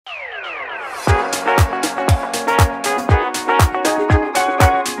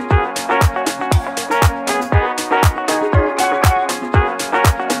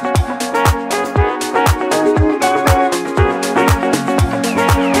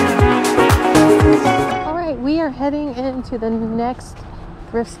heading into the next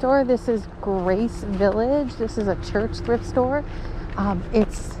thrift store. This is Grace Village. This is a church thrift store.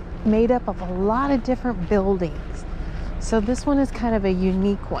 It's made up of a lot of different buildings. So this one is kind of a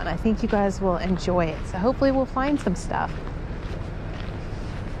unique one. I think you guys will enjoy it. So hopefully we'll find some stuff.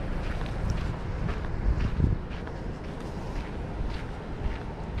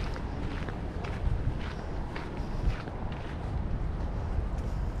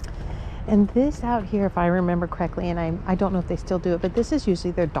 And this out here, if I remember correctly, and I don't know if they still do it, but this is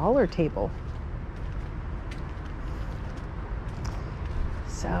usually their dollar table.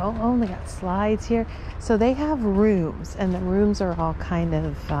 So, oh, they got slides here. So they have rooms, and the rooms are all kind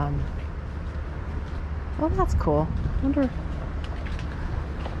of, well, that's cool. I wonder,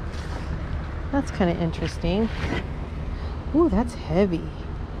 that's kind of interesting. Ooh, that's heavy.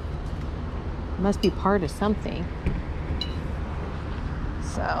 Must be part of something.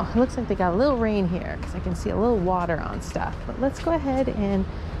 So it looks like they got a little rain here because I can see a little water on stuff. But let's go ahead and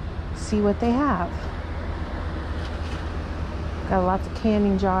see what they have. Got lots of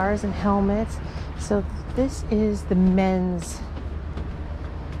canning jars and helmets. So this is the men's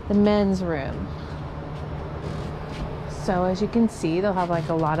room. So as you can see, they'll have like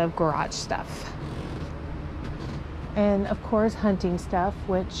a lot of garage stuff. And of course, hunting stuff,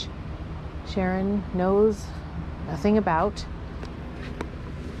 which Sharon knows nothing about.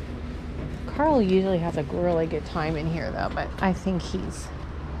 Carl usually has a really good time in here though, but I think he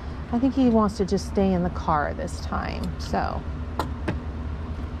wants to just stay in the car this time. So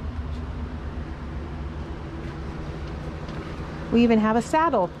we even have a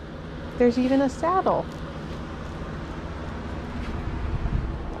saddle. There's even a saddle.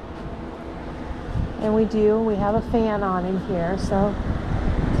 And we have a fan on in here, so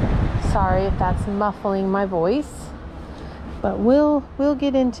sorry if that's muffling my voice. But we'll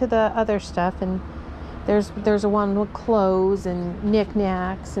get into the other stuff, and there's a one with clothes and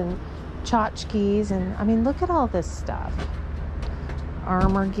knickknacks and tchotchkes, and I mean, look at all this stuff.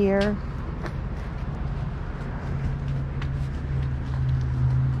 Armor gear.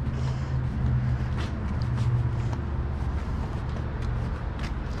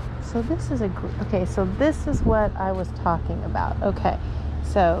 So this is okay, so this is what I was talking about. Okay,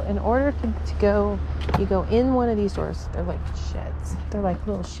 so in order to go, you go in one of these doors. They're like sheds. They're like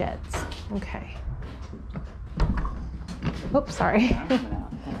little sheds. Okay. Oops, sorry.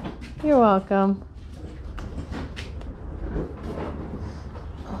 You're welcome.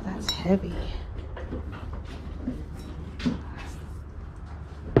 Oh, that's heavy.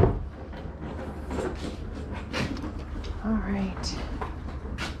 All right.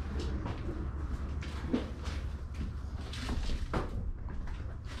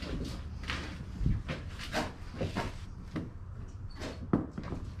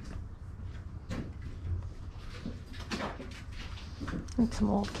 And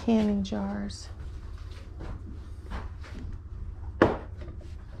some old canning jars.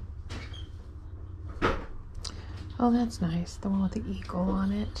 Oh, that's nice. The one with the eagle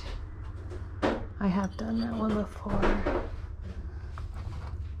on it. I have done that one before.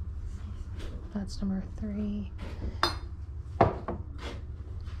 That's number 3.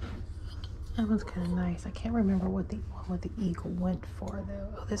 That one's kind of nice. I can't remember what the one with the eagle went for though.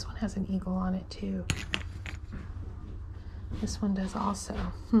 Oh, this one has an eagle on it too. This one does also.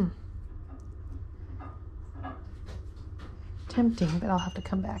 Tempting, but I'll have to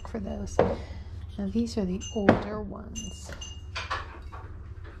come back for those. Now these are the older ones.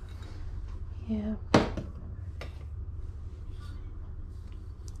 Yeah.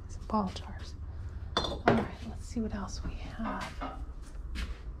 Some ball jars. All right, let's see what else we have.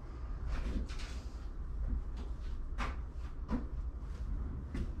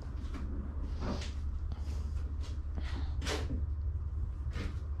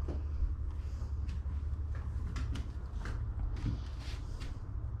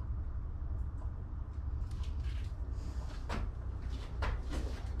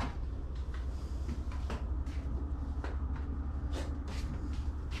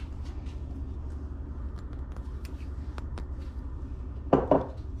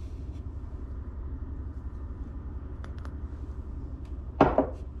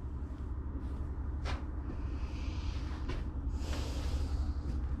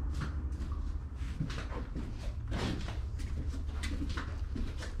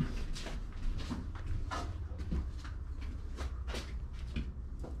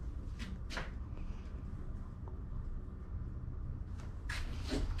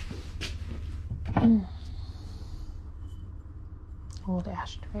 Old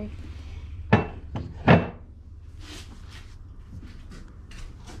ashtray.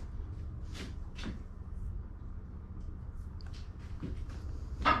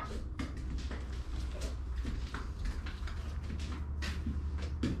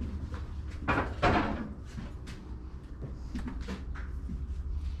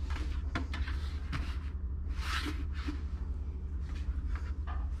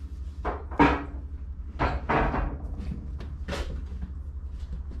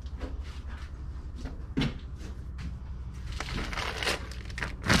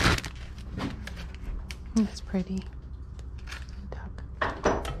 That's pretty. Duck.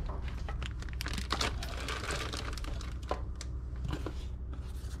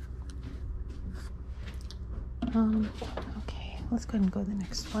 Okay, let's go ahead and go to the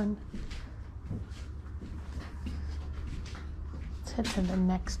next one. Let's head to the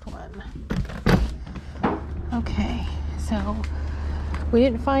next one. Okay, so we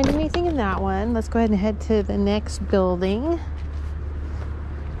didn't find anything in that one. Let's go ahead and head to the next building.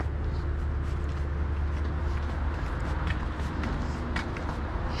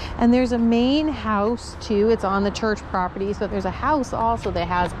 And there's a main house too. It's on the church property. So there's a house also that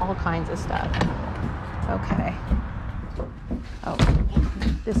has all kinds of stuff. Okay. Oh,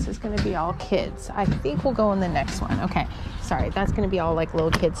 this is going to be all kids. I think we'll go in the next one. Okay. Sorry. That's going to be all like little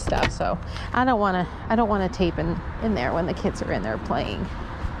kids stuff. So I don't want to tape in there when the kids are in there playing.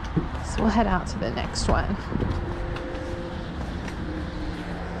 So we'll head out to the next one.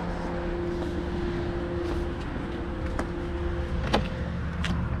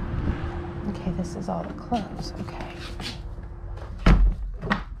 Okay, this is all the clothes. Okay.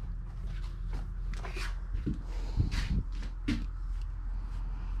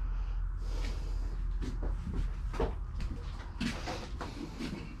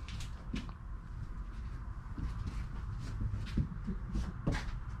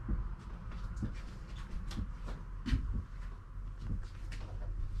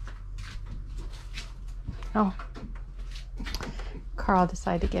 Oh, Carl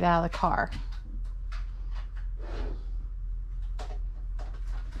decided to get out of the car.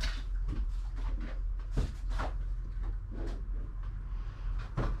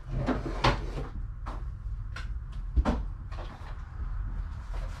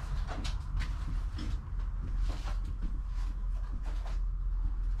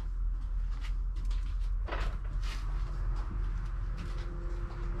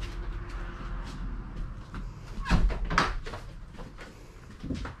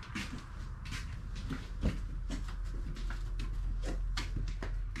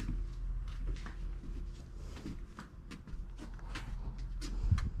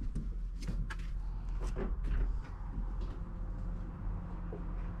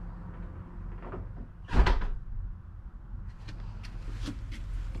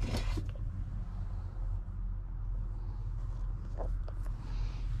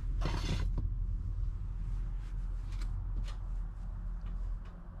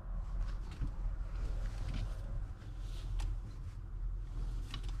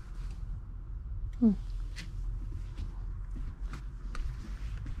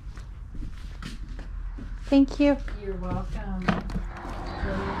 Thank you. You're welcome.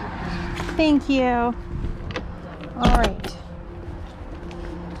 Thank you. All right.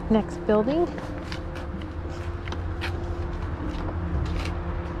 Next building.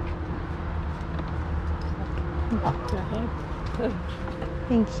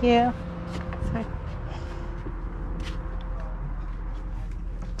 Thank you. Sorry.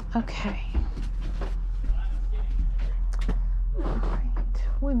 Okay. All right.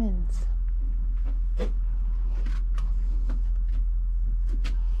 Women's.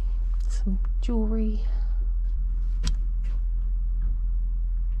 Some jewelry.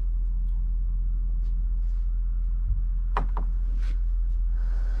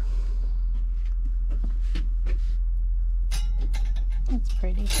 That's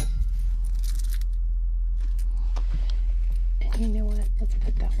pretty. And you know what? Let's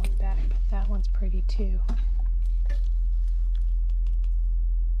put that one back. That one's pretty too.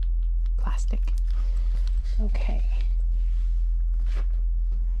 Plastic. Okay.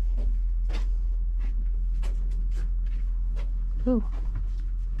 Ooh.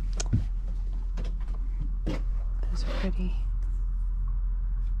 Those are pretty.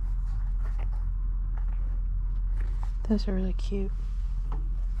 Those are really cute.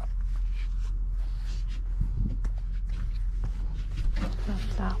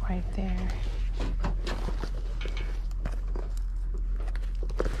 That's that right there.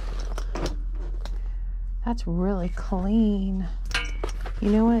 That's really clean. You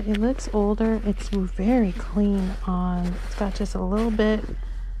know what? It looks older. It's very clean on. It's got just a little bit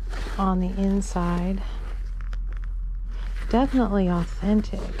on the inside. Definitely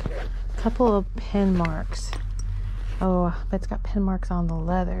authentic. A couple of pen marks. Oh, but it's got pen marks on the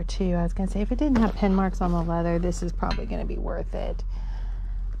leather too. I was going to say, if it didn't have pen marks on the leather, this is probably going to be worth it.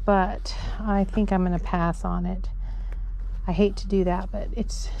 But I think I'm going to pass on it. I hate to do that, but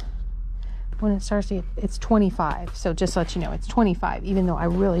it's... when it starts to get, it's 25. So just to let you know, it's 25, even though I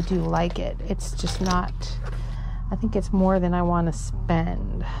really do like it. It's just not, I think it's more than I want to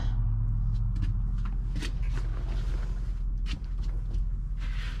spend.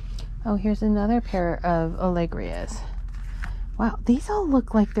 Oh, here's another pair of Allegrias. Wow, these all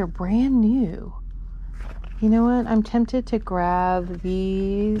look like they're brand new. You know what? I'm tempted to grab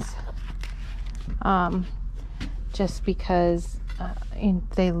these just because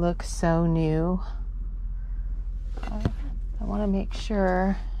they look so new. I want to make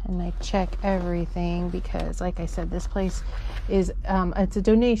sure and I check everything because, like I said, this place is it's a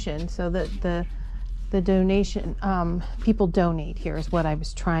donation, so the donation people donate here is what I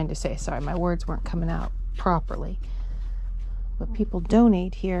was trying to say. Sorry, my words weren't coming out properly. But people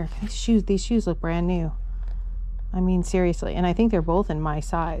donate here. These shoes look brand new. I mean, seriously. And I think they're both in my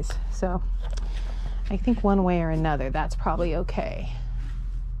size. So I think one way or another, that's probably okay.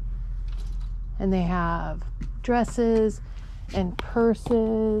 And they have dresses and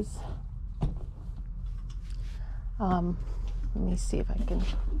purses. Let me see if I can.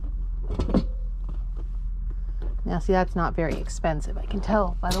 Now, see, that's not very expensive. I can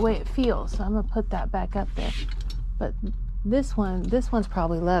tell by the way it feels. So I'm going to put that back up there. But this one's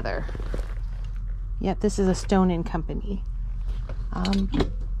probably leather. Yep, this is a Stone & Company.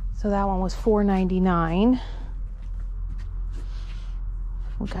 So that one was $4.99.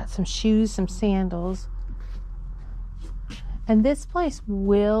 We got some shoes, some sandals. And this place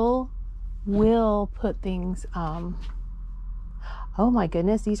will put things, oh my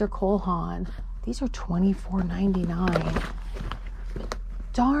goodness, these are Cole Haan. These are $24.99. But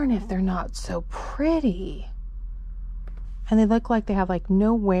darn if they're not so pretty. And they look like they have like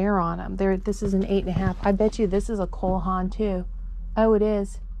no wear on them. This is an 8.5. I bet you this is a Cole Haan too. Oh, it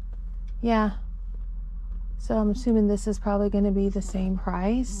is. Yeah. So I'm assuming this is probably going to be the same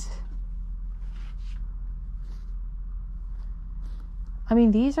price. I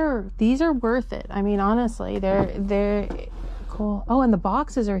mean, these are worth it. I mean, honestly, they're cool. Oh, and the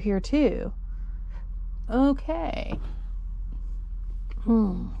boxes are here too. Okay.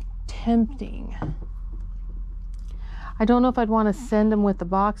 Tempting. I don't know if I'd want to send them with the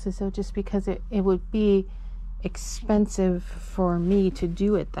boxes, so just because it would be expensive for me to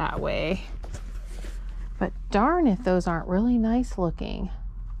do it that way. But darn if those aren't really nice looking.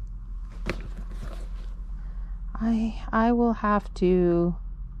 I will have to,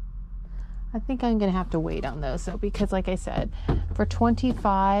 I think I'm going to have to wait on those though, because like I said, for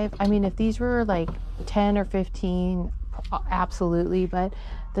 $25, I mean, if these were like 10 or 15, absolutely, but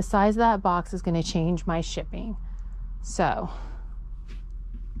the size of that box is going to change my shipping. So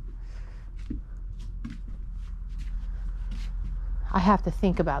I have to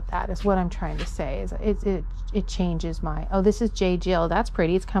think about that is what I'm trying to say. Is it changes my, oh, this is J. Jill. That's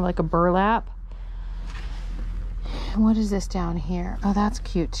pretty. It's kind of like a burlap. What is this down here? Oh, that's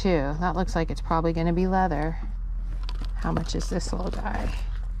cute too. That looks like it's probably going to be leather. How much is this little guy?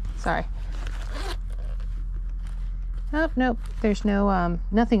 Sorry. Oh, nope. There's no,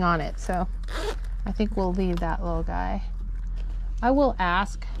 nothing on it. So I think we'll leave that little guy. I will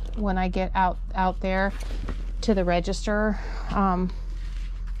ask when I get out there to the register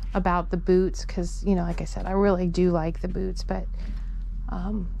about the boots, because, you know, like I said, I really do like the boots, but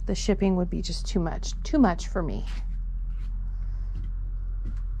the shipping would be just too much for me.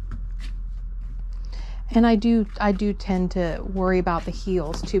 And I do tend to worry about the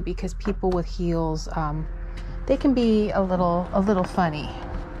heels too, because people with heels, they can be a little funny.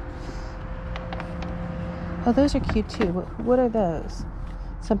 Oh, those are cute too. What are those?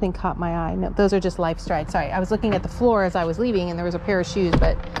 Something caught my eye. No, those are just Life Stride. Sorry, I was looking at the floor as I was leaving and there was a pair of shoes,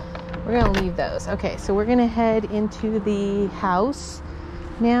 but we're going to leave those. Okay, so we're going to head into the house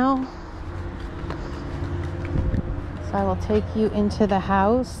now. So I will take you into the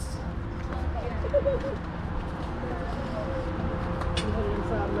house.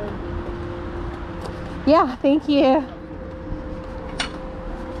 Yeah, thank you.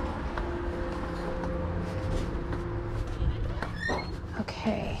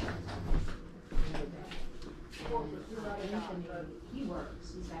 Okay.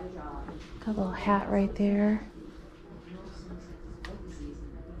 Got a little hat right there.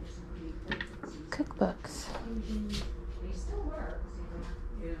 Cookbooks.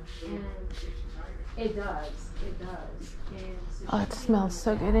 It does. Oh, it smells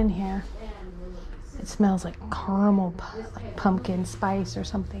so good in here. It smells like caramel, like pumpkin spice or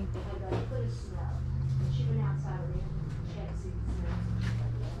something.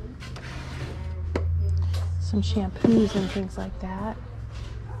 Some shampoos and things like that.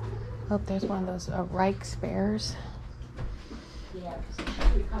 Oh, there's one of those Reich spares.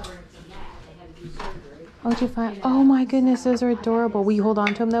 Oh, did you find? Oh my goodness, those are adorable. Will you hold on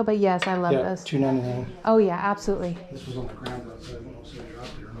to them though? But yes, I love those. $2.99. Oh yeah, absolutely. This was on the ground outside. I don't know if I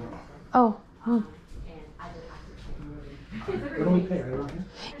dropped it or not. Oh. What do we pay? Right around here?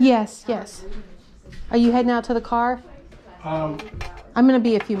 Yes, yes. Are you heading out to the car? I'm going to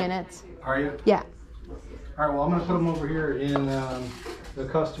be a few minutes. Are you? Yeah. All right, well, I'm going to put them over here in the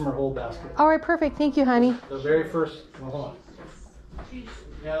customer hold basket. All right, perfect. Thank you, honey. The very first, well, hold on.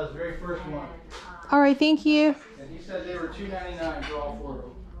 Yeah, the very first one. All right, thank you. And he said they were $2.99 for all 4 of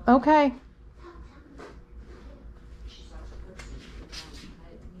them. Okay.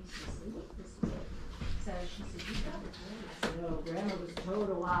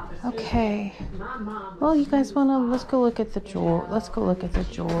 Okay. Well, you guys wanna let's go look at the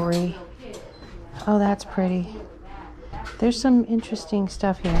jewelry. Oh, that's pretty. There's some interesting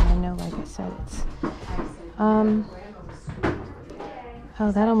stuff here. I know, like I said, it's oh,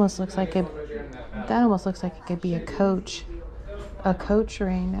 that almost looks like it could be a coach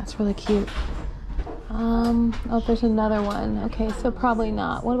ring. That's really cute. Oh, there's another one. Okay, so probably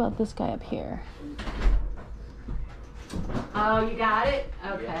not. What about this guy up here? Oh, you got it?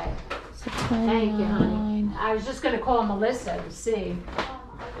 Okay. Thank you, honey. I was just going to call Melissa to see.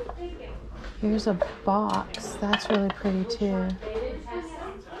 Here's a box. That's really pretty too.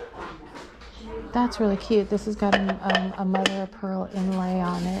 That's really cute. This has got a mother of pearl inlay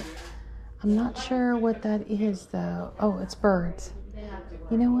on it. I'm not sure what that is though. Oh, it's birds.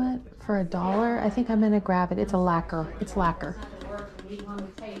 You know what? For $1, I think I'm gonna grab it. It's a lacquer. It's lacquer.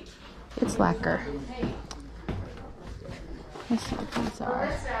 It's lacquer. Let's see what these are.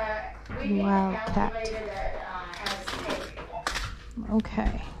 Wildcat.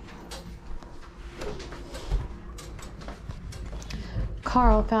 Okay.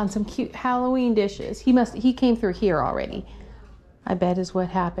 Carl found some cute Halloween dishes. He came through here already. I bet is what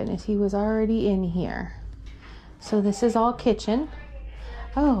happened is he was already in here. So this is all kitchen.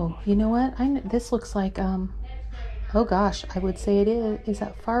 Oh, you know what? This looks like oh gosh, I would say it is. Is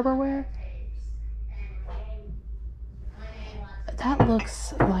that Farberware? That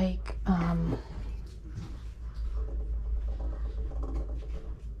looks like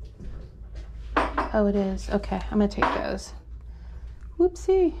oh, it is. Okay, I'm gonna take those.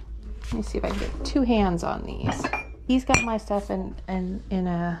 Whoopsie. Let me see if I can get 2 hands on these. He's got my stuff in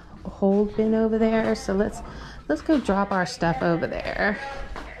a hold bin over there, so let's go drop our stuff over there.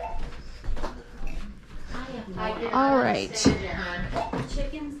 All right.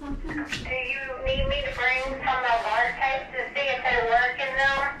 Chicken something? Do you need me to bring some of those art tapes to see if they're working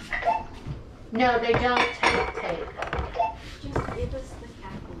though? No, they don't tape. Just give us the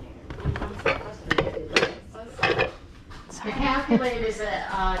calculator. The calculator is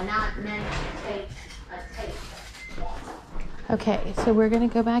not meant to take a tape. Okay, so we're gonna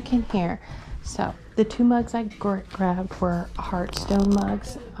go back in here. So the 2 mugs I grabbed were Heartstone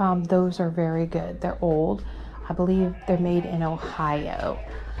mugs. Those are very good. They're old. I believe they're made in Ohio.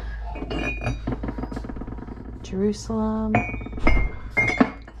 Jerusalem.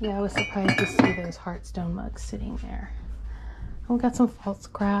 Yeah, I was surprised to see those Heartstone mugs sitting there. We got some false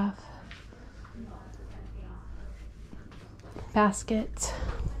graph. Basket.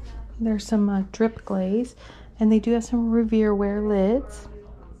 There's some drip glaze. And they do have some Revereware lids.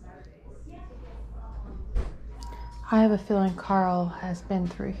 I have a feeling Carl has been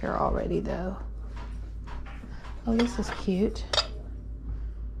through here already though. Oh, this is cute.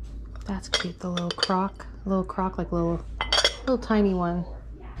 That's cute, the little crock. Like little tiny one.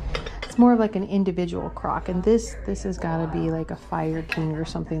 It's more of like an individual crock. And this has gotta be like a Fire King or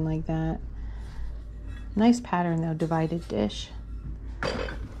something like that. Nice pattern though, divided dish.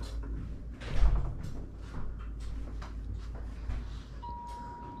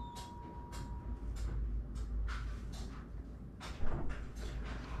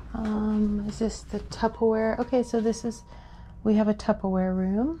 Is this the Tupperware? Okay, so we have a Tupperware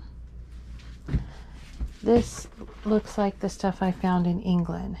room. This looks like the stuff I found in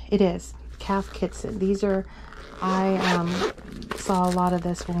England. It is. Calf Kitson. These are, I saw a lot of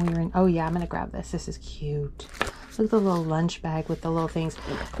this when we were in, oh yeah, I'm gonna grab this. This is cute. Look at the little lunch bag with the little things.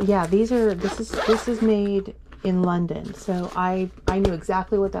 Yeah, this is made in London. So I knew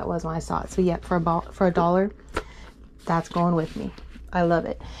exactly what that was when I saw it. So yeah, for $1, that's going with me. I love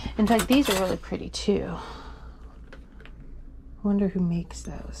it. In fact, these are really pretty too. I wonder who makes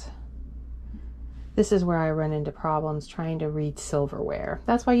those. This is where I run into problems trying to read silverware.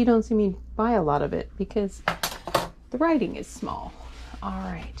 That's why you don't see me buy a lot of it, because the writing is small. All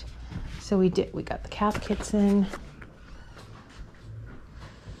right. So we got the Calf Kitson.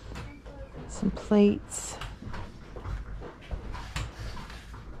 Some plates.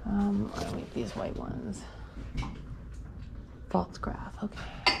 I need these white ones. False graph,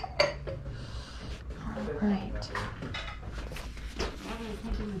 okay. All right.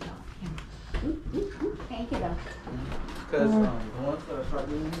 Thank you, though. Because the ones that I started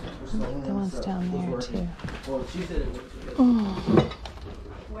doing was the only The ones that down was there working. too. Well, she said it worked. Oh,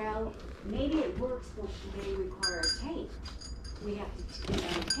 Well, maybe it works, but they require a tape. We have to get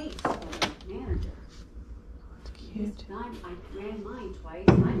on tapes for the manager. it's cute. I ran mine twice,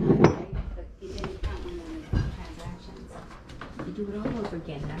 I got it, but it didn't count when there were transactions. To do it all over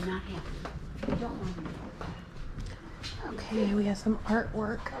again, I'm not happy. I don't want to. Okay, we have some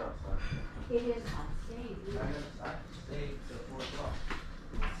artwork. It is staying. I stayed till 4 o'clock.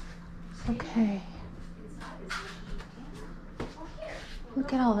 Okay.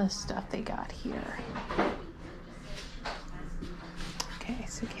 Look at all this stuff they got here. Okay,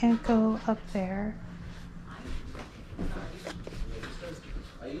 so we can't go up there.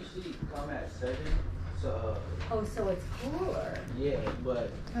 I usually come at 7, so Oh, so it's cooler. yeah, but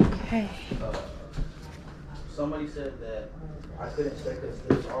Okay. somebody said that I couldn't stay because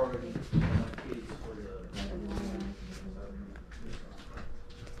there's already enough kids for the.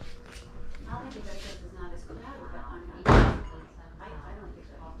 I think the breakfast is not as crowded, but I don't think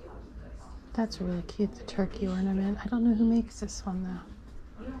the hot dog is good. That's really cute, the turkey ornament. I don't know who makes this one though.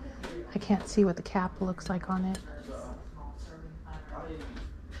 I can't see what the cap looks like on it.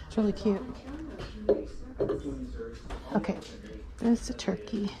 It's really cute. Okay, there's the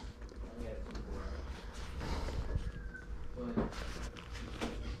turkey.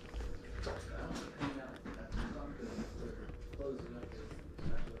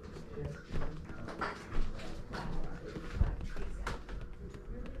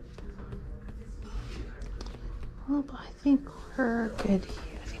 Well, I think we're good here.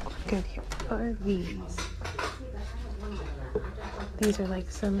 What are these? These are like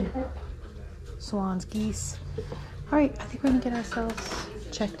some swans, geese. All right, I think we're gonna get ourselves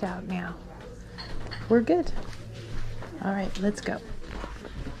checked out now. We're good. All right, let's go.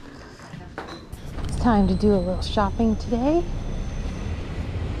 It's time to do a little shopping today.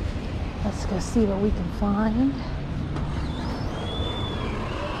 Let's go see what we can find.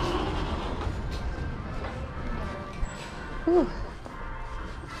 Whew.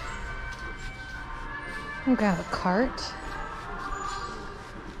 I'll grab a cart.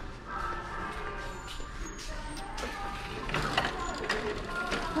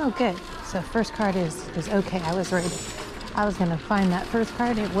 Oh, good. So first card is okay. I was ready. I was gonna find that first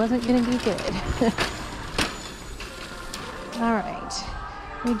card. It wasn't gonna be good. All right.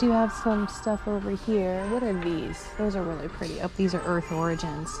 We do have some stuff over here. What are these? Those are really pretty. Oh, these are Earth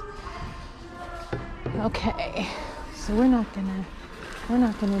Origins. Okay. So we're not gonna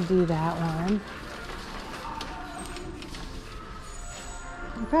do that one.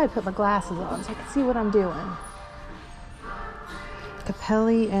 I'll probably put my glasses on so I can see what I'm doing.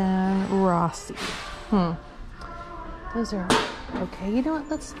 Capelli and Rossi. Those are okay. You know what?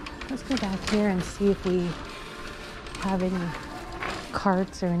 Let's go back here and see if we have any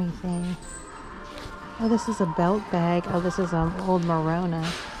carts or anything. Oh, this is a belt bag. Oh, this is an old Morona.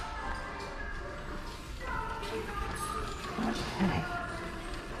 Okay.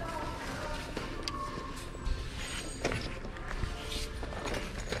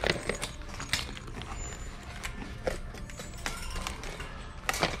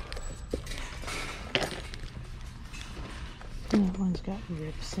 That one's got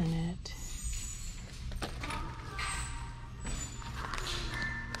rips in it.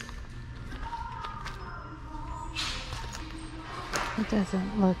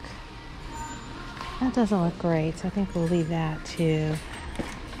 That doesn't look great, so I think we'll leave that too.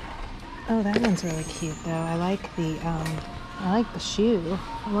 Oh, that one's really cute though. I like the shoe.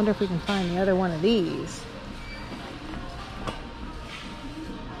 I wonder if we can find the other one of these.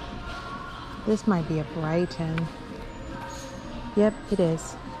 This might be a Brighton. Yep, it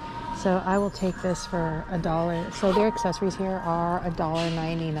is. So I will take this for $1. So their accessories here are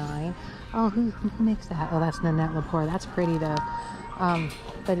 $1.99. Oh, who makes that? Oh, that's Nanette Lepore. That's pretty though,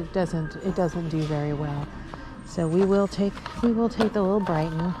 but it doesn't do very well. So we will take the little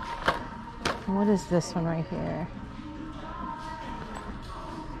Brighton. And what is this one right here?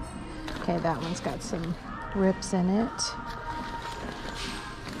 Okay, that one's got some rips in it.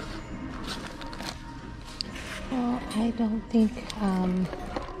 Well, I don't think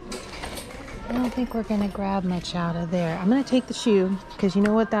we're gonna grab much out of there. I'm gonna take the shoe because you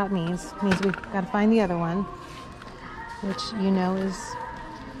know what that means. It means we've got to find the other one, which you know is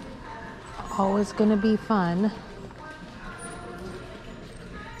always gonna be fun.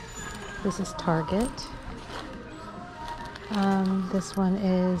 This is Target. This one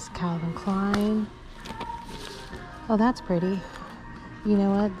is Calvin Klein. Oh, that's pretty. You know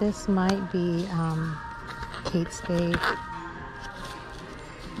what? This might be Kate Spade.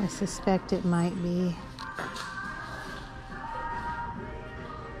 I suspect it might be.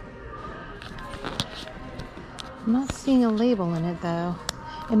 I'm not seeing a label in it though.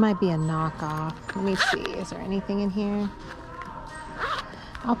 It might be a knockoff. Let me see. Is there anything in here?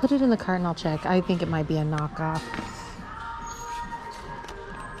 I'll put it in the cart and I'll check. I think it might be a knockoff.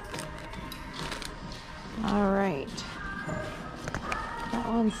 All right. That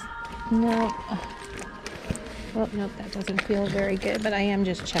one's, no. Oh, nope, that doesn't feel very good, but I am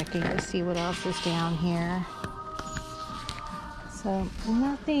just checking to see what else is down here. So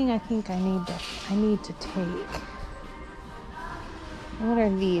nothing I think I need to take. What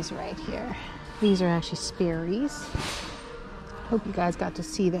are these right here? These are actually Sperry's. Hope you guys got to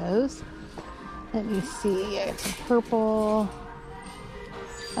see those. Let me see. I got some purple.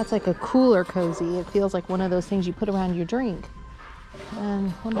 That's like a cooler cozy. It feels like one of those things you put around your drink. And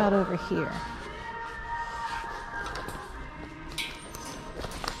what about over here?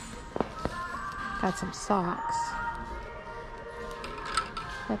 Got some socks.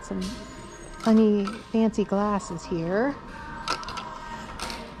 Got some funny fancy glasses here.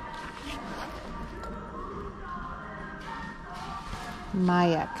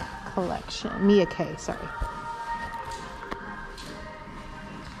 Miyake collection. Miyake, sorry.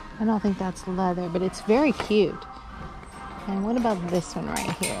 I don't think that's leather, but it's very cute. And what about this one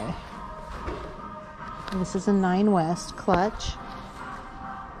right here? This is a 9 West clutch.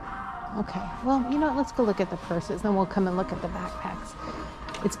 Okay, well, you know what? Let's go look at the purses, then we'll come and look at the backpacks.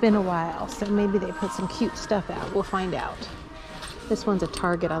 It's been a while, so maybe they put some cute stuff out. We'll find out. This one's a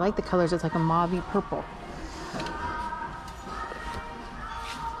Target. I like the colors. It's like a mauvey purple.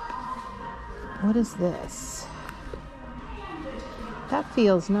 What is this? That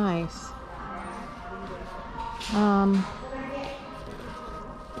feels nice. I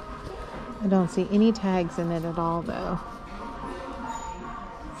don't see any tags in it at all, though.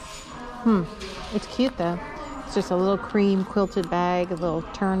 It's cute, though. It's just a little cream quilted bag, a little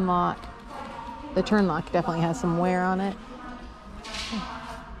turn lock. The turn lock definitely has some wear on it.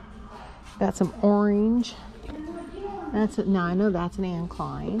 Got some orange. Now I know that's an Anne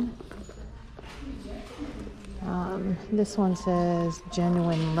Klein. This one says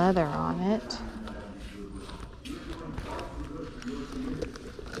genuine leather on it.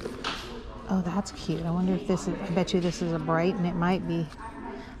 Oh, that's cute. I wonder if this is, I bet you this is a Brighton. It might be.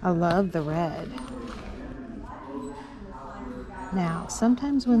 I love the red. Now,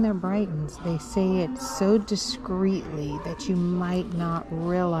 sometimes when they're Brightons, they say it so discreetly that you might not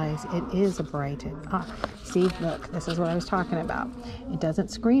realize it is a Brighton. See, look, this is what I was talking about. It doesn't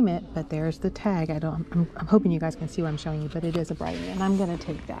scream it, but there's the tag. I'm hoping you guys can see what I'm showing you, but it is a Brighton, and I'm going to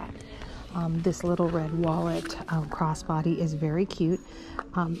take that. This little red wallet crossbody is very cute.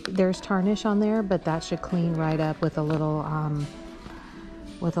 There's tarnish on there, but that should clean right up with a little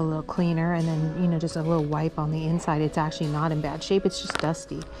cleaner, and then, you know, just a little wipe on the inside. It's actually not in bad shape. It's just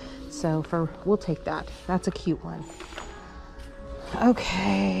dusty. So we'll take that. That's a cute one.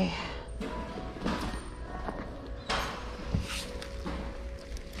 Okay.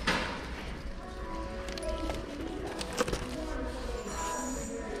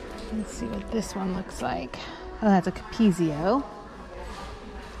 Let's see what this one looks like. Oh, that's a Capezio.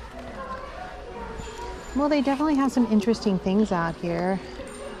 Well, they definitely have some interesting things out here.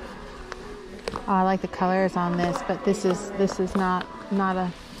 I like the colors on this, but this is not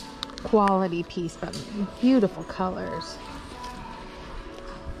a quality piece, but beautiful colors.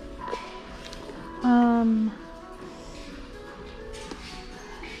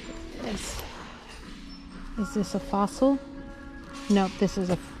 Is this a fossil? Nope, this is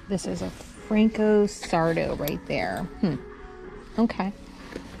a Franco Sardo right there. Okay.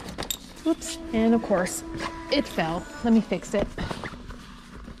 Oops, and of course it fell. Let me fix it.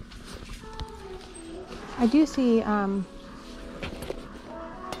 I do see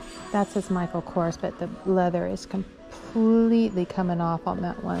that says Michael Kors, but the leather is completely coming off on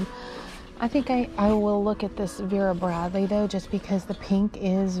that one. I think I will look at this Vera Bradley though, just because the pink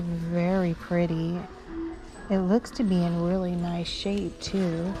is very pretty. It looks to be in really nice shape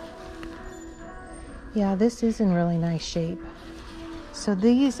too. Yeah, this is in really nice shape. So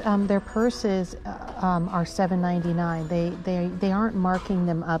these, their purses are $7.99. They aren't marking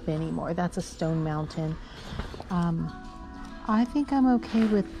them up anymore. That's a Stone Mountain. I think I'm okay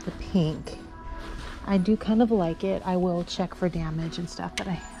with the pink. I do kind of like it. I will check for damage and stuff, but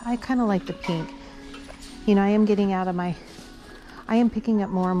I kind of like the pink. You know, I am picking up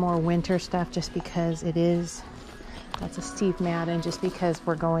more and more winter stuff just because it is. That's a Steve Madden, just because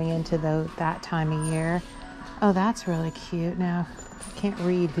we're going into that time of year. Oh, that's really cute. Now, I can't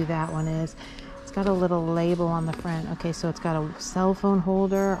read who that one is. It's got a little label on the front. Okay, so it's got a cell phone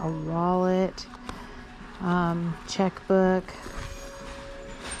holder, a wallet, checkbook.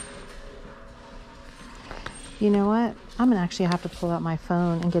 You know what? I'm gonna actually have to pull out my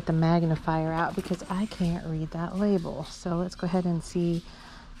phone and get the magnifier out because I can't read that label. So let's go ahead and see.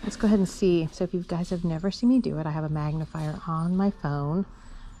 Let's go ahead and see. So if you guys have never seen me do it, I have a magnifier on my phone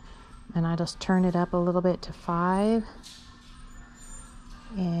and I just turn it up a little bit to 5.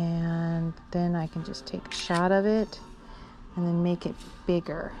 And then I can just take a shot of it and then make it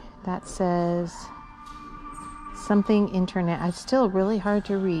bigger. That says something internet. It's still really hard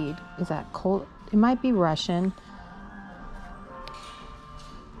to read. Is that cold? It might be Russian.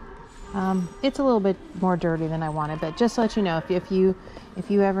 It's a little bit more dirty than I wanted, but just to let you know, if you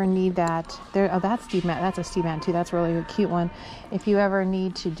ever need that, there. Oh, that's Steve Madden. That's a Steve Madden too. That's really a cute one. If you ever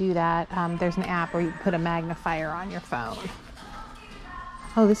need to do that, there's an app where you put a magnifier on your phone.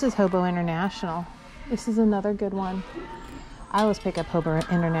 Oh, this is Hobo International. This is another good one. I always pick up Hobo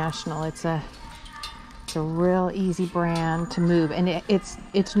International. It's a real easy brand to move, and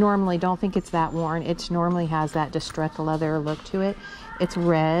it's normally, don't think it's that worn. It normally has that distressed leather look to it. It's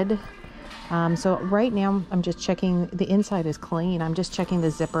red. So right now I'm just checking, the inside is clean. I'm just checking the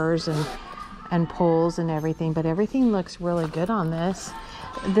zippers and pulls and everything, but everything looks really good on this.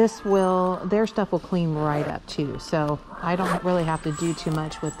 Their stuff will clean right up too. So I don't really have to do too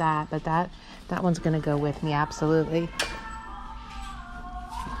much with that, but that one's going to go with me. Absolutely.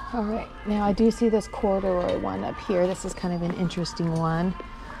 All right. Now I do see this corduroy one up here. This is kind of an interesting one.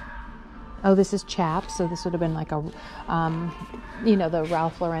 Oh, this is chaps. So this would have been like a, the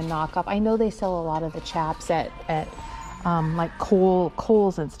Ralph Lauren knockoff. I know they sell a lot of the chaps at like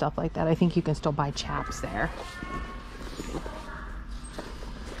Kohl's and stuff like that. I think you can still buy chaps there.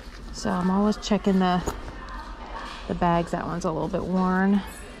 So I'm always checking the bags. That one's a little bit worn.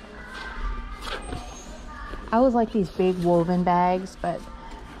 I always like these big woven bags, but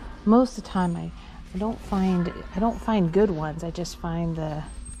most of the time I don't find good ones. I just find the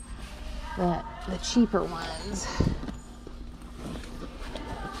cheaper ones.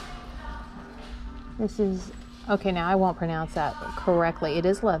 This is okay. Now I won't pronounce that correctly. It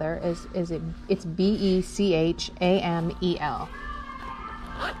is leather. It's Bechamel.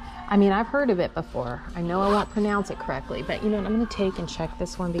 I mean, I've heard of it before. I know I won't pronounce it correctly, but you know what? I'm going to take and check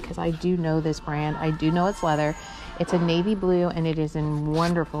this one because I do know this brand. I do know it's leather. It's a navy blue and it is in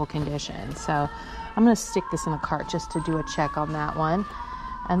wonderful condition. So I'm going to stick this in a cart just to do a check on that one.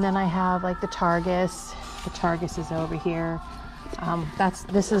 And then I have like the Targus. The Targus is over here.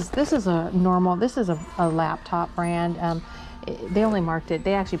 This is a laptop brand. They only marked it.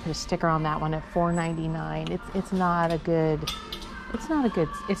 They actually put a sticker on that one at $4.99. It's not a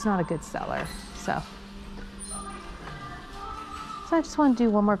good seller. So I just want to do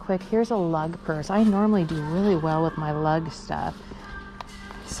one more quick. Here's a lug purse. I normally do really well with my lug stuff.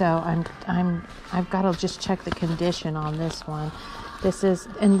 So I've got to just check the condition on this one.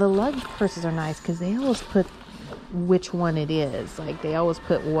 And the lug purses are nice because they always put which one it is. Like they always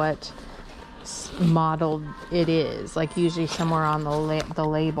put what model it is. Like usually somewhere on the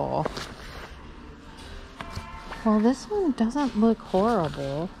label. Well, this one doesn't look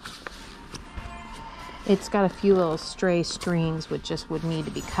horrible. It's got a few little stray strings which just would need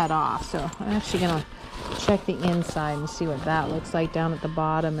to be cut off. So I'm actually gonna check the inside and see what that looks like down at the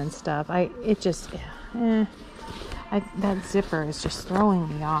bottom and stuff. That zipper is just throwing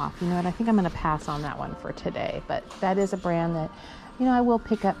me off. You know what? I think I'm going to pass on that one for today. But that is a brand that, I will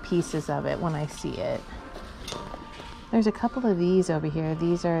pick up pieces of it when I see it. There's a couple of these over here.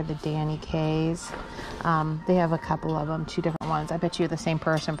 These are the Danny K's. They have a couple of them, 2 different ones. I bet you the same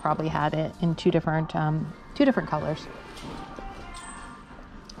person probably had it in 2 different colors.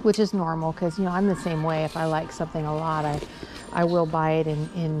 Which is normal because, I'm the same way. If I like something a lot, I will buy it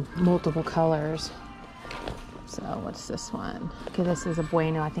in multiple colors. So what's this one? Okay, this is a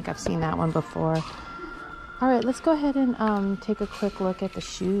Bueno. I think I've seen that one before. All right, let's go ahead and take a quick look at the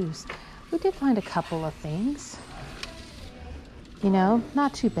shoes. We did find a couple of things.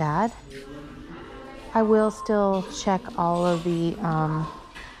 Not too bad. I will still check all of the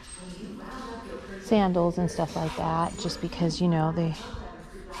sandals and stuff like that, just because, these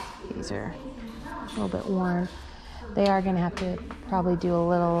are a little bit worn. They are going to have to probably do a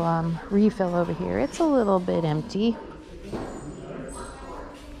little refill over here. It's a little bit empty.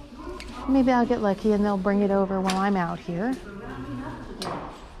 Maybe I'll get lucky and they'll bring it over while I'm out here.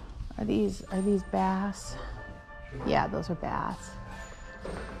 Are these bass? Yeah, those are bass.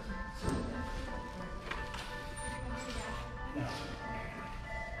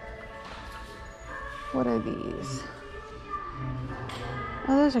 What are these?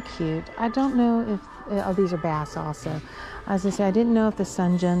 Oh, those are cute. I don't know if... Oh, these are bass also. As I say, I didn't know if the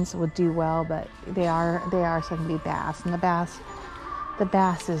Sunjans would do well, but they are starting to be bass. And the The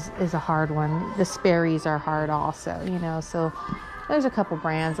Bass is a hard one. The Sperry's are hard also, you know. So there's a couple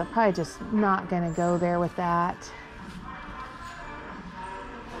brands that probably just not going to go there with that.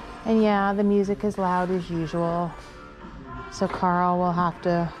 And yeah, the music is loud as usual. So Carl will have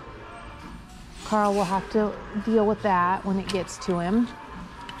to deal with that when it gets to him.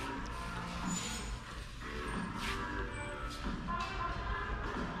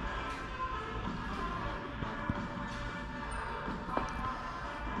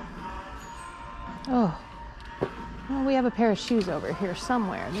 Oh, well, we have a pair of shoes over here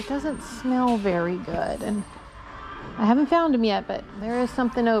somewhere that doesn't smell very good, and I haven't found them yet, but there is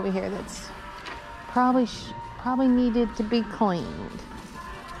something over here that's probably needed to be cleaned.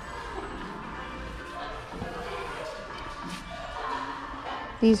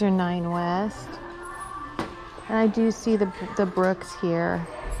 These are 9 West, and I do see the Brooks here,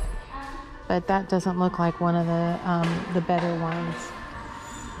 but that doesn't look like one of the better ones.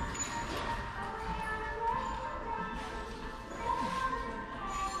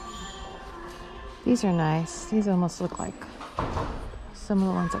 These are nice. These almost look like some of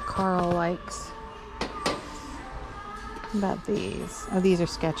the ones that Carl likes. What about these? Oh, these are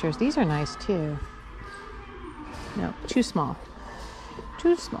Skechers. These are nice too. No, too small.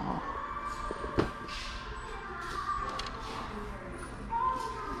 Too small.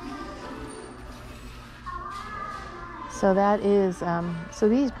 So that is, so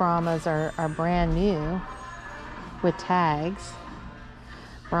these Brahmas are brand new with tags.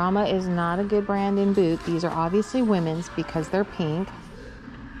 Brahma is not a good brand in boot. These are obviously women's because they're pink.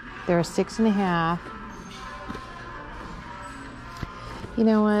 They're 6.5. You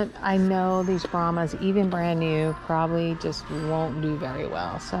know what? I know these Brahmas, even brand new, probably just won't do very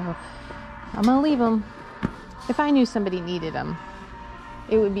well. So I'm going to leave them. If I knew somebody needed them,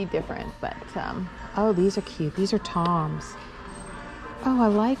 it would be different. But, oh, these are cute. These are Toms. Oh, I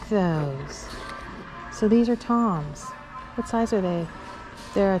like those. So these are Toms. What size are they?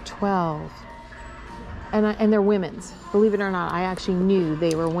 They're a 12. And they're women's. Believe it or not, I actually knew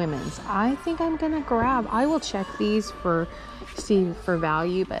they were women's. I think I'm going to grab. I will check these for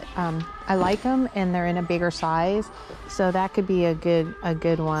value, but I like them and they're in a bigger size. So that could be a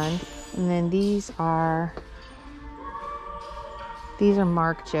good one. And then these are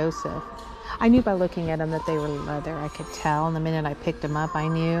Mark Joseph. I knew by looking at them that they were leather. I could tell. And the minute I picked them up, I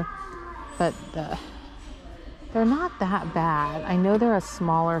knew. But they're not that bad. I know they're a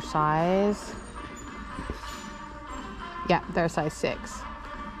smaller size. Yeah, they're size 6.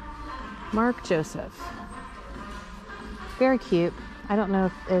 Mark Joseph. Very cute. I don't know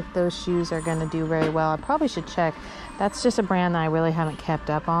if those shoes are going to do very well. I probably should check. That's just a brand that I really haven't kept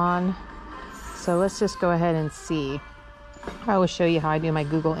up on. So let's just go ahead and see. I will show you how I do my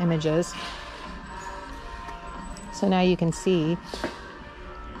Google images. So now you can see.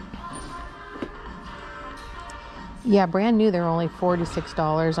 Yeah, brand new, they're only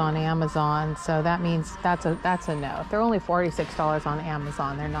 $46 on Amazon. So that means that's a no. If they're only $46 on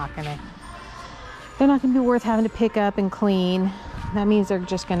Amazon, they're not gonna be worth having to pick up and clean. That means they're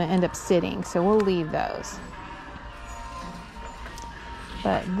just gonna end up sitting. So we'll leave those.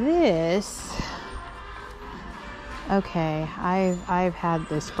 But this, okay, I've had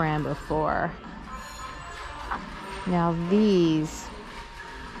this brand before. Now these,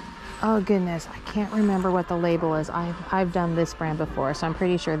 oh goodness, I can't remember what the label is. I've done this brand before, so I'm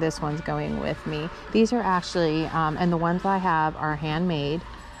pretty sure this one's going with me. These are actually, and the ones I have are handmade.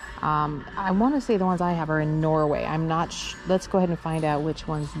 I want to say the ones I have are in Norway. I'm not let's go ahead and find out which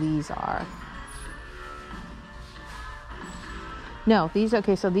ones these are. No,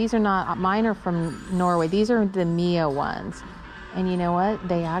 okay, so these are not, mine are from Norway. These are the Mia ones. And you know what?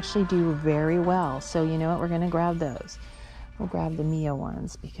 They actually do very well. So you know what? We're going to grab those. We'll grab the Mia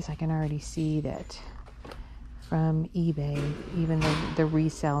ones because I can already see that from eBay, even the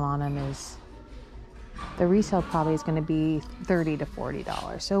resale on them is, the resale probably is going to be $30 to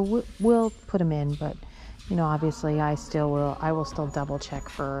 $40. So we'll put them in, but you know, obviously I will still double check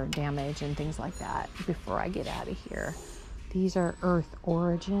for damage and things like that before I get out of here. These are Earth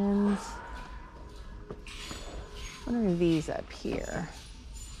Origins. What are these up here?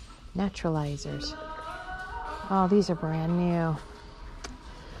 Naturalizers. Oh, these are brand new.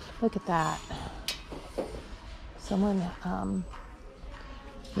 Look at that. Someone,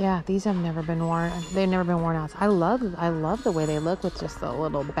 yeah, these have never been worn. They've never been worn out. I love the way they look with just the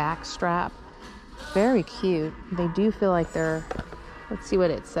little back strap. Very cute. They do feel like they're, let's see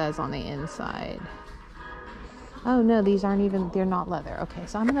what it says on the inside. Oh no, these aren't even, they're not leather. Okay,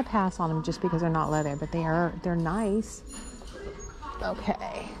 so I'm going to pass on them just because they're not leather, but they're nice.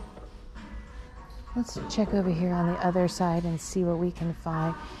 Okay. Let's check over here on the other side and see what we can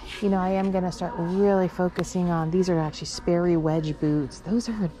find. You know, I am going to start really focusing on, these are actually Sperry wedge boots. Those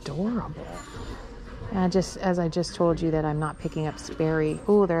are adorable. And just as I just told you that I'm not picking up Sperry.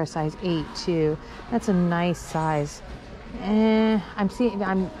 Oh, they're a size 8 too. That's a nice size. I'm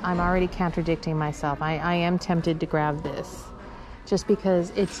already contradicting myself. I am tempted to grab this just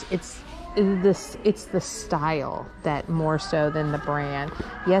because it's the style that more so than the brand.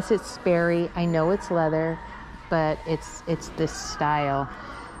 Yes, it's Sperry. I know it's leather, but it's this style.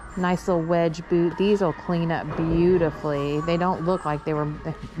 Nice little wedge boot. These will clean up beautifully. They don't look like they were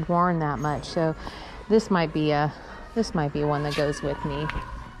worn that much. So this might be one that goes with me.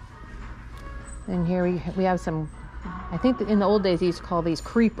 And here we have some, I think that in the old days they used to call these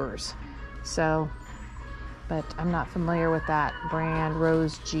creepers. So, but I'm not familiar with that brand,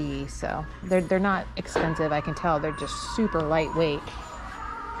 Rose G. So they're not expensive. I can tell they're just super lightweight.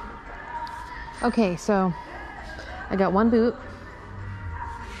 Okay, so I got one boot.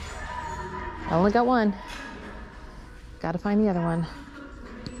 I only got one. Got to find the other one.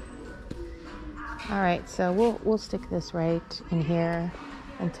 All right, so we'll stick this right in here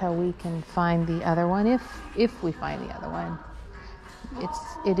until we can find the other one. If we find the other one.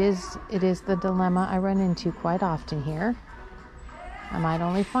 It is the dilemma I run into quite often here. I might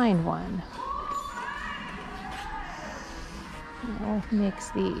only find one. I'll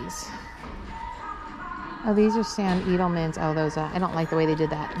mix these. Oh, these are Sam Edelman's. Oh, those I don't like the way they did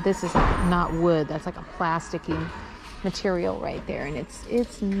that. This is not wood. That's like a plasticky material right there, and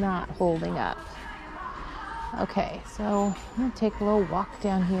it's not holding up. Okay, so I'm gonna take a little walk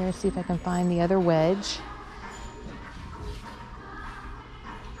down here, see if I can find the other wedge.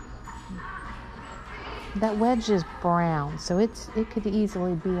 That wedge is brown, so it could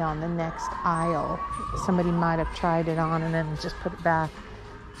easily be on the next aisle. Somebody might have tried it on and then just put it back,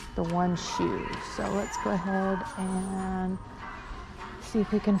 the one shoe. So let's go ahead and see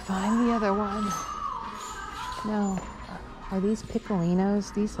if we can find the other one. No, are these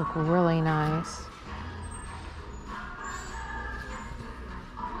Piccolinos? These look really nice.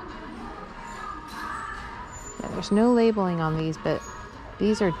 Yeah, there's no labeling on these, but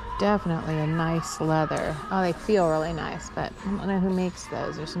these are definitely a nice leather. Oh, they feel really nice, but I don't know who makes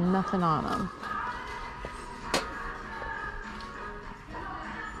those. There's nothing on them.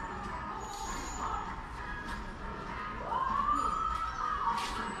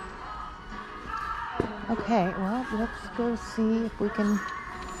 Okay, well, let's go see if we can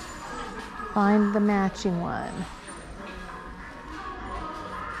find the matching one.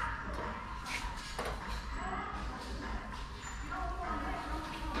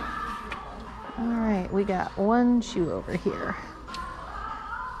 All right, we got one shoe over here.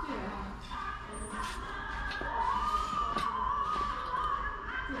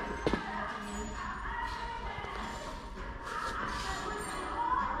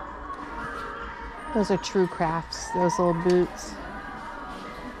 Those are True Crafts, those little boots.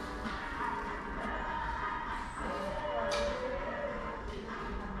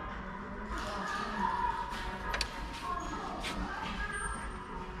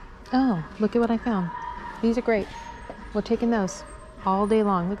 Oh, look at what I found. These are great. We're taking those all day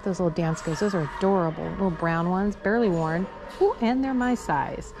long. Look at those little dance goes. Those are adorable. Little brown ones, barely worn. Ooh, and they're my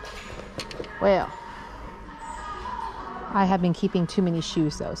size. Well, I have been keeping too many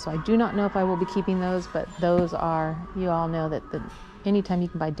shoes though, so I do not know if I will be keeping those, but those are, you all know that anytime you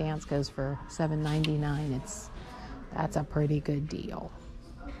can buy dance goes for $7.99, that's a pretty good deal.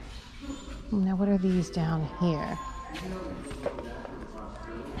 Now what are these down here?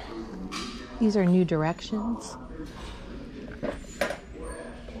 These are New Directions.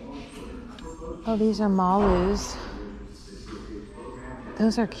 Oh, these are Malus.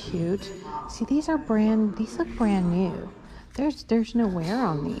 Those are cute. See, these look brand new. There's no wear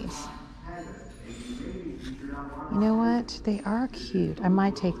on these. You know what? They are cute. I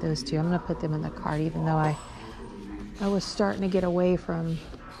might take those too. I'm gonna put them in the cart, even though I was starting to get away from,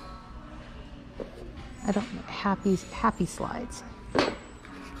 I don't know, happy slides.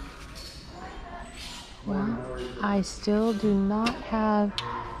 Well, I still do not have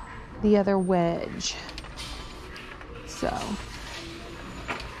the other wedge. So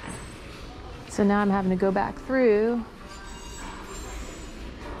now I'm having to go back through.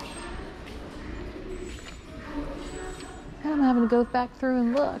 And I'm having to go back through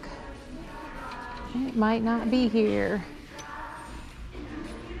and look. It might not be here.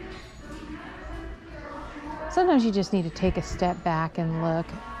 Sometimes you just need to take a step back and look.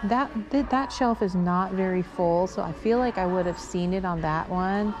 That shelf is not very full, so I feel like I would have seen it on that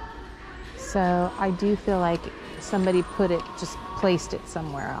one. So I do feel like somebody just placed it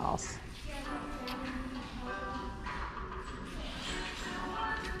somewhere else.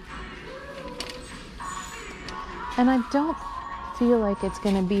 And I don't feel like it's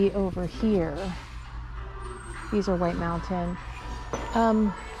going to be over here. These are White Mountain.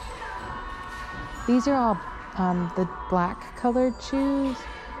 These are all the black colored shoes.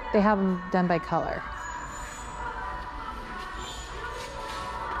 They have them done by color.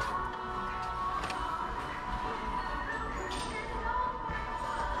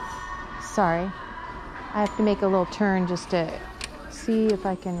 Sorry, I have to make a little turn just to see if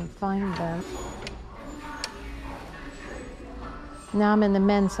I can find them. Now I'm in the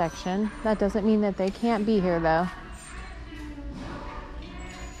men's section. That doesn't mean that they can't be here though.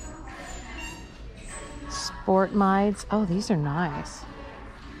 Sport Mides. Oh, these are nice.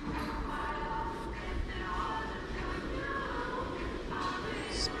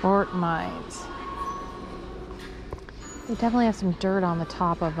 Sport Mides. They definitely have some dirt on the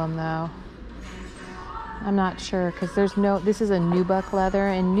top of them though. I'm not sure because there's no, this is a nubuck leather,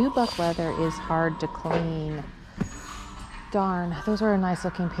 and nubuck leather is hard to clean. Darn, those are a nice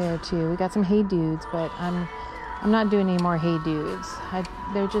looking pair too. We got some Hey Dudes, but I'm not doing any more Hey Dudes.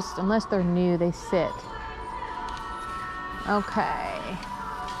 They're just, unless they're new, they sit. Okay.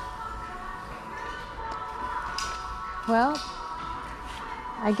 Well,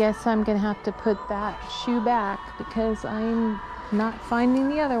 I guess I'm gonna have to put that shoe back because I'm not finding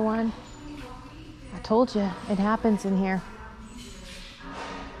the other one. I told you, it happens in here.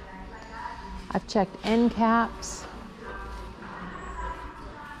 I've checked end caps.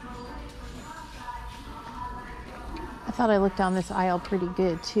 I thought I looked down this aisle pretty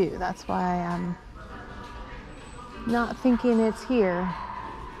good too. That's why I'm not thinking it's here.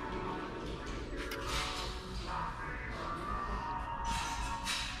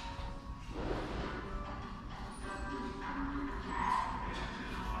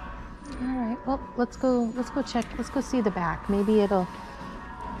 Well, let's go check. Let's go see the back. Maybe it'll,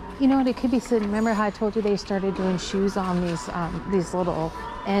 you know what, it could be sitting. Remember how I told you they started doing shoes on these little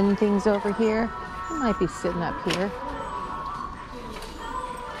end things over here? It might be sitting up here.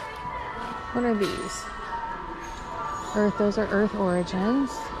 What are these? Earth, those are Earth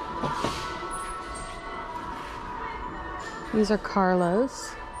Origins. These are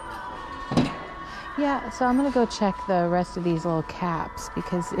Carlos. Yeah, so I'm gonna go check the rest of these little caps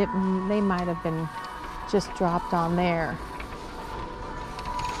because they might have been just dropped on there.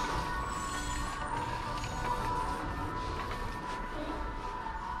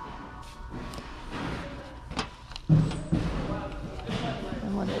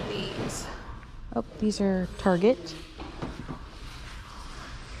 And what are these? Oh, these are Target.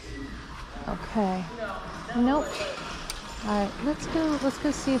 Okay. Nope. All right, let's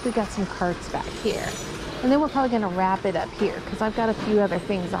go see if we got some carts back here. And then we're probably gonna wrap it up here because I've got a few other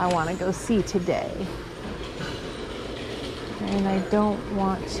things I wanna go see today. And I don't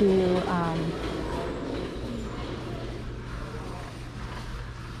want to,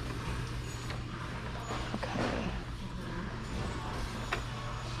 okay.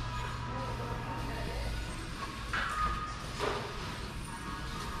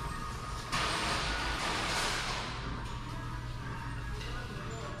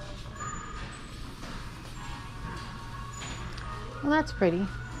 Well, that's pretty.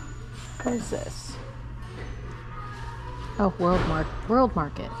 What is this? Oh, World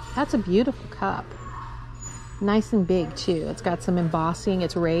Market. That's a beautiful cup. Nice and big too. It's got some embossing.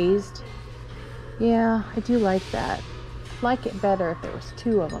 It's raised. Yeah, I do like that. I'd like it better if there was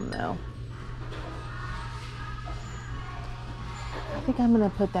two of them though. I think I'm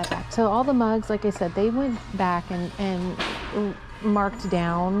gonna put that back. So all the mugs, like I said, they went back and marked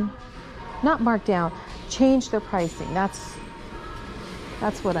down. Not marked down. Changed their pricing. That's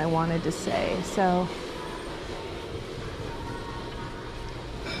what I wanted to say. So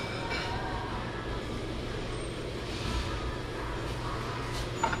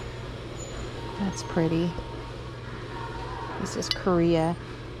that's pretty. This is Korea.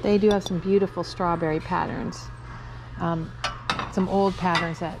 They do have some beautiful strawberry patterns. Some old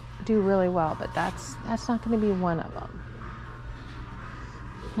patterns that do really well, but that's not going to be one of them.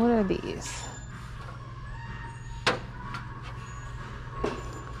 What are these?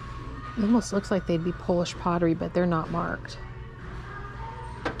 It almost looks like they'd be Polish pottery, but they're not marked.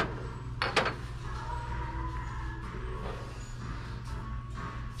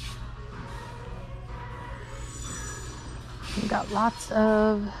 We've got lots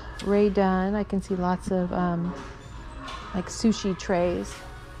of Ray Dunn. I can see lots of like sushi trays.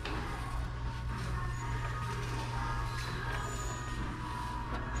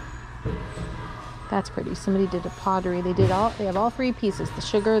 That's pretty. Somebody did a pottery. They have all three pieces: the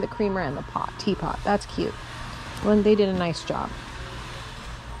sugar, the creamer, and the teapot. That's cute. Well, they did a nice job.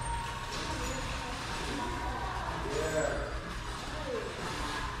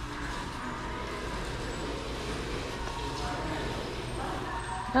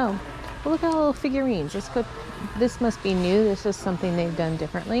 Oh, well, look at all the little figurines. Let's go. This must be new. This is something they've done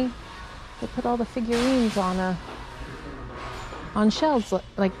differently. They put all the figurines on shelves,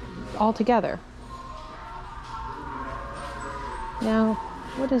 like all together. Now,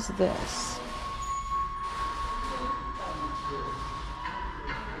 what is this?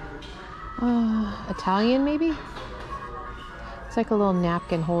 Italian, maybe? It's like a little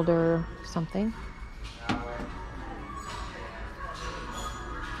napkin holder or something.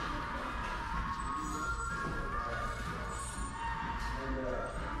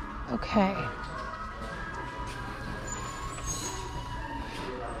 Okay.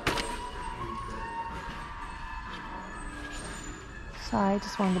 Sorry, I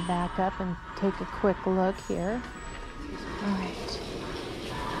just wanted to back up and take a quick look here. All right.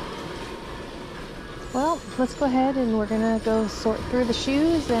 Well, let's go ahead and we're gonna go sort through the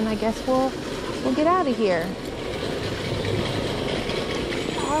shoes, and I guess we'll get out of here.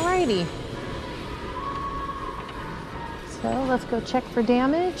 Alrighty. So let's go check for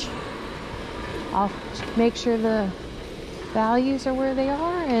damage. I'll make sure the values are where they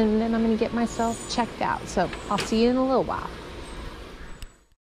are, and then I'm gonna get myself checked out. So I'll see you in a little while.